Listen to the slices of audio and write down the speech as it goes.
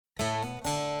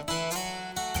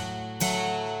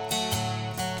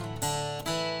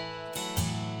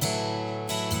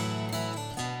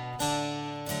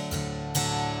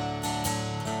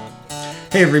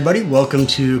Hey everybody, welcome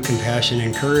to Compassion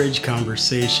and Courage,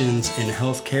 Conversations in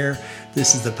Healthcare.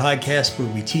 This is the podcast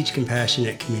where we teach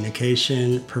compassionate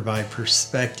communication, provide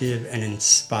perspective, and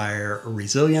inspire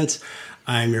resilience.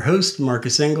 I'm your host,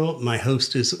 Marcus Engel. My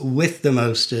hostess with the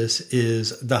mostest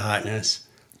is the hotness,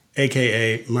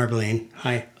 aka Marlene.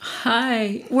 Hi.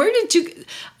 Hi. Where did you...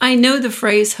 I know the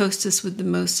phrase hostess with the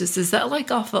mostest. Is that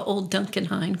like off an old Duncan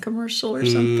Hine commercial or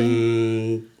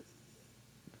something?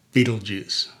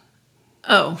 Beetlejuice.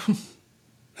 Oh.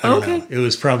 I don't Okay. know. It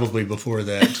was probably before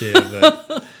that too,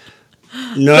 but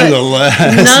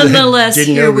nonetheless,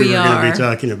 didn't know here we we were are. going to be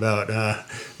talking about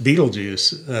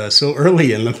Beetlejuice so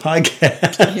early in the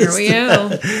podcast. Here we go.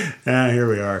 Here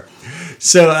we are.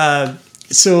 So I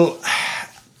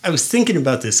was thinking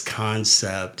about this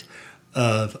concept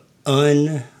of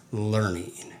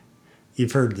unlearning.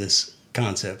 You've heard this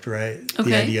concept, right?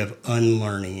 Okay. The idea of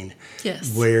unlearning.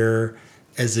 Yes. Where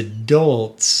as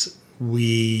adults,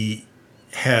 we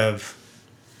have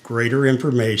greater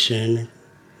information,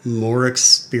 more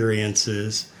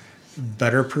experiences,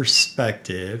 better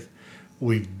perspective.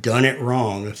 We've done it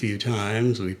wrong a few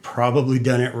times. We've probably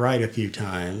done it right a few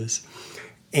times.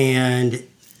 And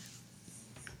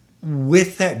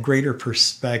with that greater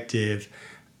perspective,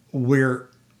 we're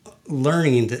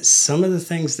learning that some of the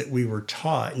things that we were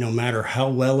taught, no matter how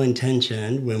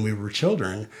well-intentioned when we were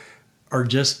children, are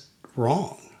just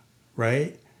wrong,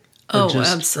 right?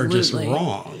 Absolutely. Are just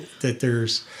wrong. That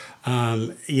there's,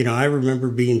 I remember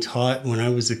being taught when I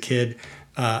was a kid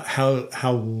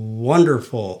how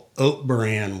wonderful oat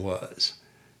bran was,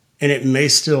 and it may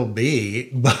still be,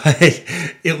 but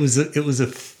it was a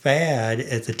fad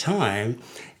at the time,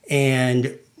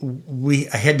 and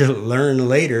I had to learn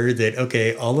later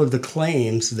that all of the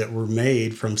claims that were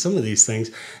made from some of these things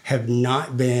have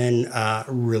not been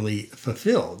really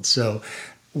fulfilled. So,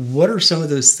 what are some of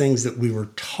those things that we were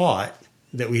taught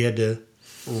that we had to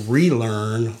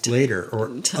relearn later or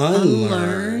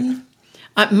unlearn?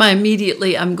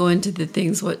 I'm going to the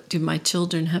things, what do my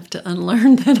children have to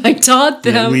unlearn that I taught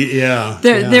them?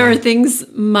 There are things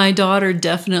my daughter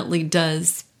definitely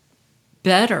does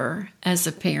better as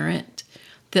a parent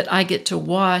that I get to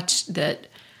watch that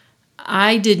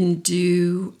I didn't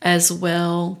do as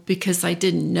well because I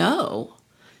didn't know.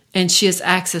 And she has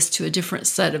access to a different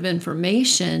set of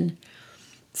information.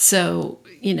 So,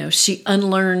 she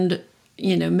unlearned,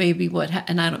 maybe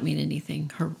and I don't mean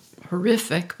anything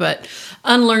horrific, but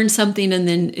unlearned something and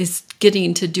then is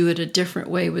getting to do it a different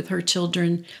way with her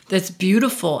children. That's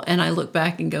beautiful. And I look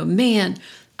back and go, man,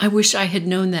 I wish I had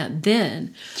known that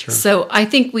then. Sure. So I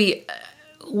think we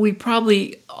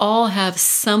probably all have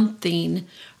something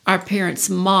our parents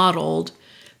modeled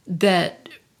that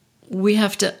we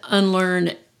have to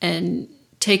unlearn and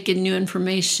take in new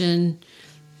information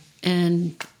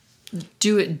and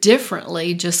do it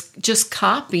differently, just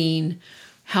copying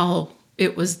how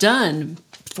it was done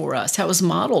for us, how it was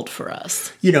modeled for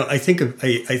us. I think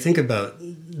about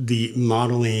the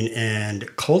modeling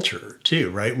and culture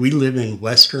too, right? We live in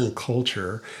Western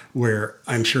culture where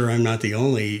I'm sure I'm not the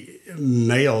only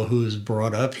male who's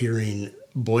brought up hearing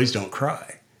boys don't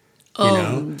cry.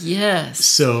 Yes.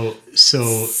 So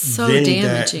then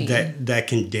damaging. that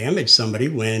can damage somebody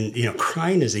when,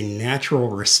 crying is a natural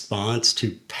response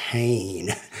to pain.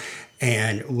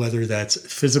 And whether that's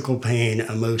physical pain,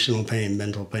 emotional pain,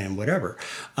 mental pain, whatever.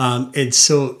 And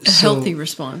so a healthy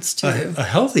response too. A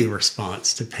healthy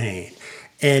response to pain.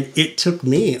 And it took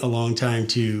me a long time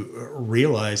to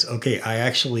realize, I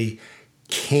actually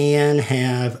can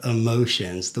have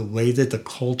emotions the way that the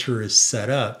culture is set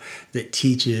up that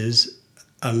teaches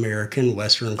American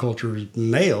Western culture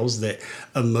males that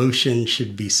emotion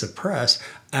should be suppressed.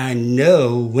 I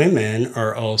know women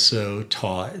are also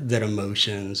taught that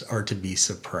emotions are to be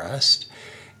suppressed.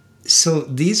 So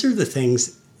these are the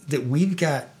things that we've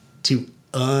got to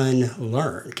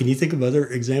unlearn. Can you think of other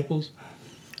examples?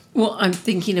 Well, I'm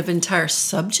thinking of entire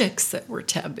subjects that were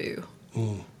taboo.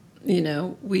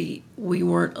 We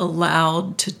weren't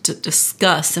allowed to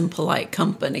discuss in polite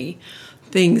company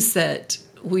things that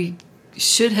we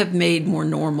should have made more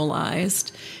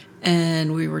normalized.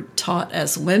 And we were taught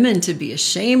as women to be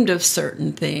ashamed of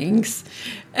certain things.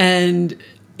 And,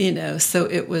 so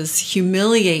it was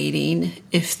humiliating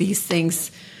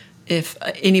if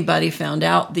anybody found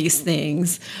out these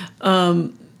things.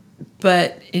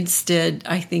 But instead,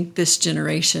 I think this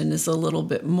generation is a little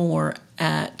bit more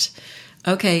at,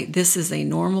 this is a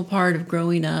normal part of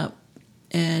growing up,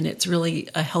 and it's really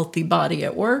a healthy body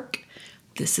at work.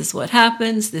 This is what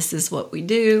happens. This is what we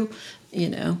do.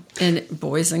 And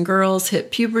boys and girls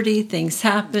hit puberty, things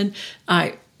happen.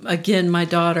 My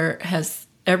daughter has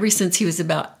ever since he was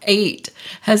about 8,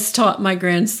 has taught my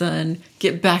grandson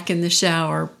get back in the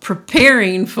shower,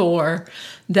 preparing for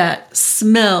that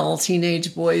smell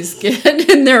teenage boys get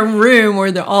in their room,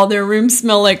 where all their rooms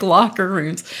smell like locker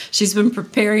rooms. She's been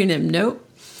preparing him. Nope.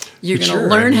 You're going to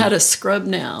learn how to scrub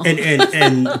now.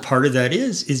 And part of that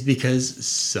is because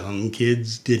some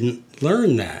kids didn't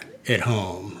learn that at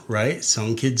home, right?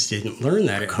 Some kids didn't learn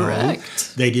that at home.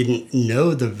 They didn't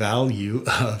know the value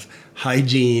of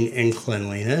hygiene and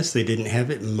cleanliness. They didn't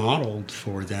have it modeled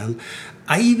for them.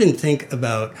 I even think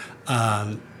about,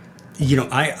 I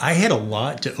had a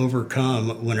lot to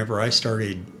overcome whenever I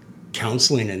started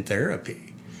counseling and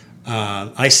therapy.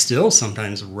 I still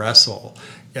sometimes wrestle,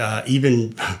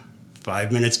 even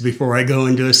 5 minutes before I go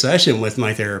into a session with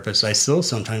my therapist. I still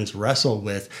sometimes wrestle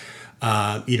with,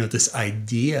 this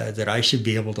idea that I should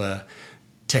be able to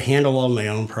handle all my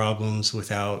own problems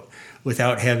without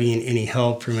having any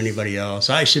help from anybody else.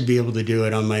 I should be able to do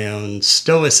it on my own.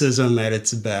 Stoicism at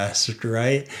its best,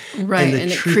 right? Right,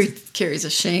 and it carries a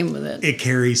shame with it. It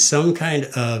carries some kind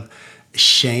of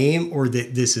shame, or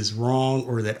that this is wrong,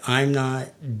 or that I'm not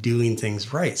doing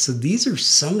things right. So these are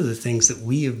some of the things that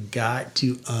we have got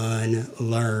to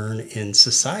unlearn in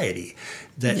society.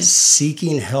 That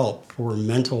seeking help for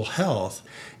mental health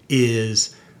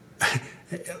is...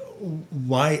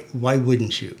 Why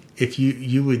wouldn't you? If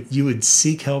you would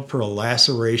seek help for a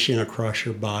laceration across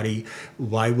your body,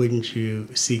 why wouldn't you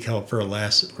seek help for a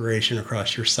laceration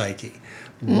across your psyche?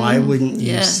 Why wouldn't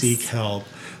you seek help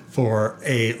for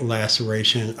a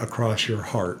laceration across your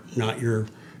heart? Not your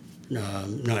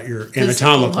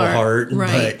anatomical heart,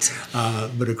 right.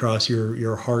 but across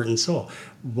your heart and soul.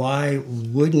 Why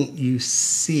wouldn't you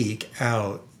seek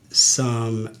out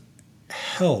some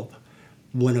help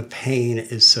when a pain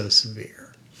is so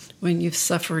severe? When you've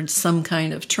suffered some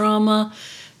kind of trauma,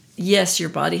 yes, your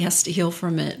body has to heal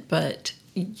from it, but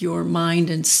your mind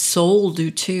and soul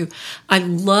do too. I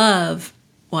love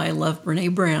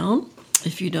Brene Brown.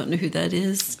 If you don't know who that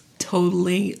is,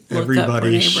 totally look Everybody up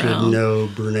Brene should Brown. know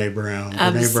Brene Brown.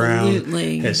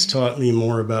 Absolutely. Brene Brown has taught me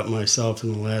more about myself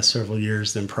in the last several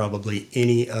years than probably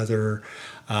any other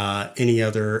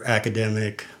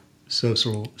academic,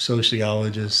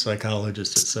 sociologist,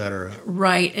 psychologist, etc.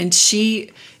 Right, and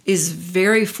she is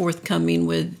very forthcoming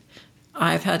with,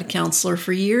 I've had a counselor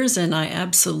for years, and I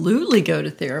absolutely go to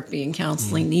therapy and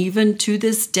counseling, even to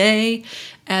this day,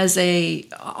 as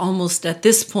almost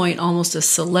a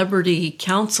celebrity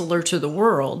counselor to the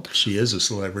world. She is a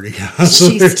celebrity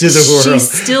counselor to the world. She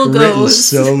still goes.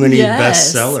 So many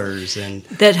bestsellers and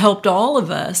that helped all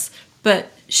of us,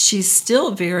 but she's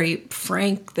still very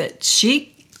frank that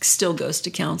she still goes to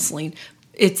counseling.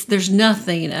 There's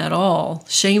nothing at all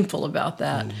shameful about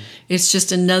that. It's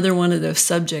just another one of those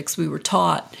subjects we were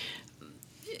taught,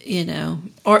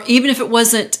 or even if it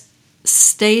wasn't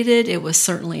stated, it was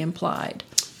certainly implied.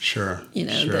 Sure.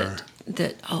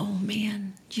 That oh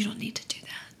man, you don't need to do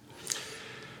that.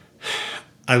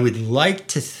 I would like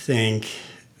to think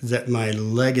that my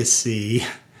legacy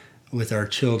with our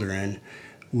children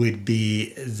would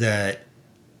be that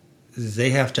they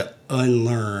have to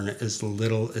unlearn as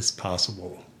little as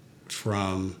possible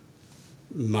from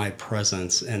my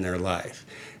presence in their life.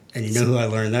 And you know who I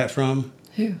learned that from?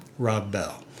 Who? Rob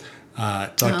Bell.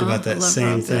 Talked about that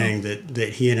same thing, that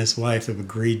he and his wife have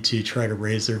agreed to try to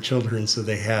raise their children so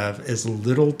they have as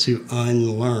little to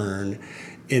unlearn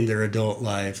in their adult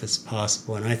life as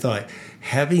possible. And I thought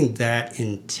having that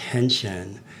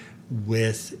intention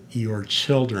with your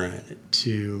children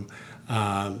to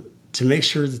make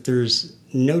sure that there's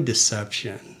no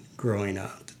deception growing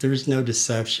up, that there's no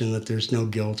deception, that there's no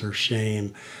guilt or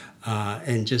shame,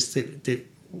 and just that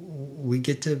we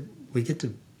get to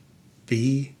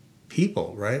be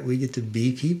people, right? We get to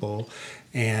be people,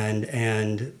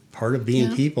 and part of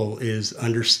being people is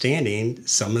understanding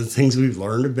some of the things we've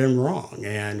learned have been wrong,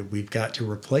 and we've got to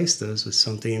replace those with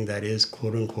something that is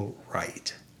quote unquote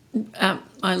right.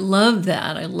 I love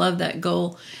that. I love that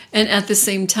goal, and at the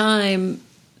same time,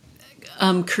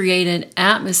 create an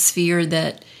atmosphere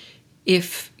that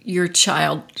if your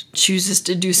child chooses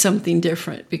to do something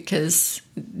different because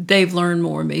they've learned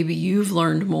more, maybe you've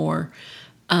learned more,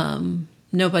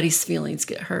 nobody's feelings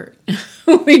get hurt.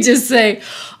 We just say,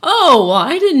 oh, well,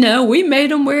 I didn't know. We made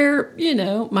them wear,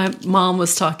 my mom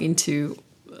was talking to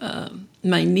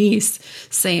my niece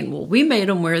saying, well, we made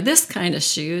them wear this kind of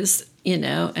shoes,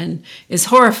 and is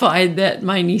horrified that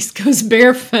my niece goes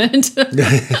barefoot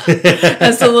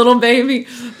as a little baby.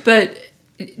 But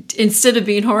instead of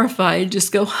being horrified,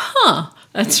 just go,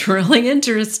 that's really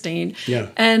interesting. Yeah.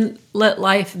 And let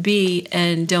life be,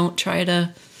 and don't try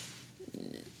to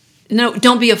no,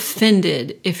 don't be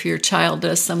offended if your child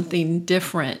does something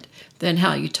different than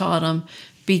how you taught them.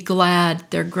 Be glad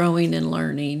they're growing and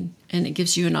learning, and it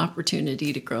gives you an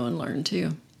opportunity to grow and learn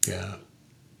too. Yeah.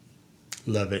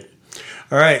 Love it.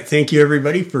 All right. Thank you,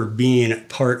 everybody, for being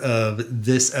part of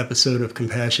this episode of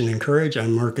Compassion and Courage.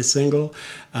 I'm Marcus Single.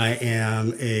 I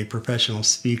am a professional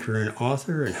speaker and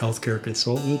author and healthcare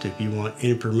consultant. If you want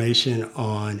information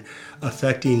on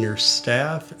affecting your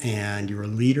staff and your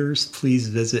leaders, please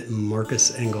visit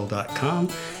marcusengel.com.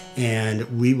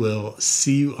 And we will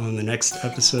see you on the next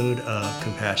episode of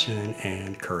Compassion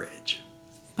and Courage.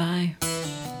 Bye.